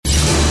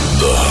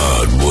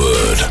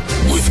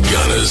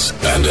Gunners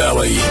and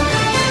Ali.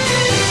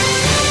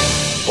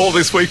 All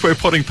this week, we're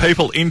putting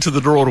people into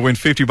the draw to win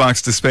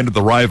 $50 to spend at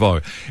the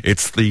Ravo.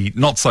 It's the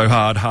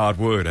not-so-hard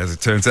word, as it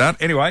turns out.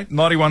 Anyway,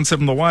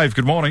 91.7 The Wave,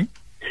 good morning.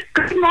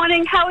 Good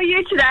morning. How are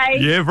you today?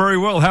 Yeah, very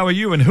well. How are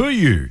you and who are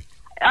you?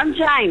 I'm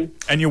Jane.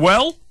 And you're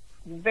well?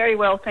 Very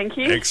well, thank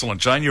you. Excellent.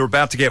 Jane, you're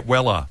about to get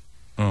weller.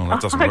 Oh,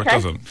 that doesn't work,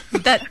 does it?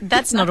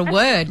 That's not a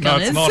word, No,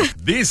 Gunners. it's not.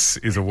 This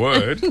is a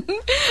word.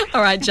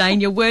 All right,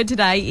 Jane, your word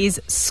today is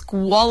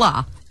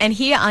squalor. And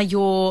here are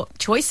your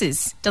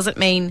choices. Does it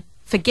mean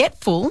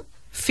forgetful,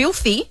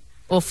 filthy,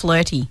 or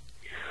flirty?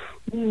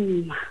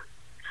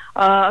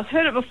 I've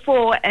heard it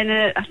before, and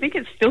I think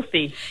it's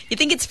filthy. You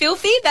think it's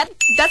filthy?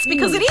 That's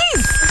because it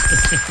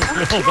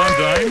is. Well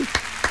done, Jane.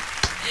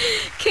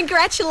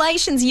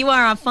 Congratulations, you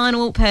are our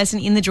final person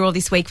in the draw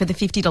this week for the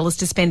 $50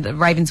 to spend at the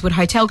Ravenswood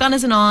Hotel.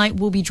 Gunners and I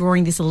will be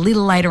drawing this a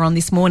little later on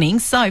this morning,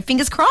 so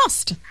fingers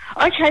crossed.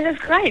 Okay, that's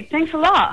great. Thanks a lot.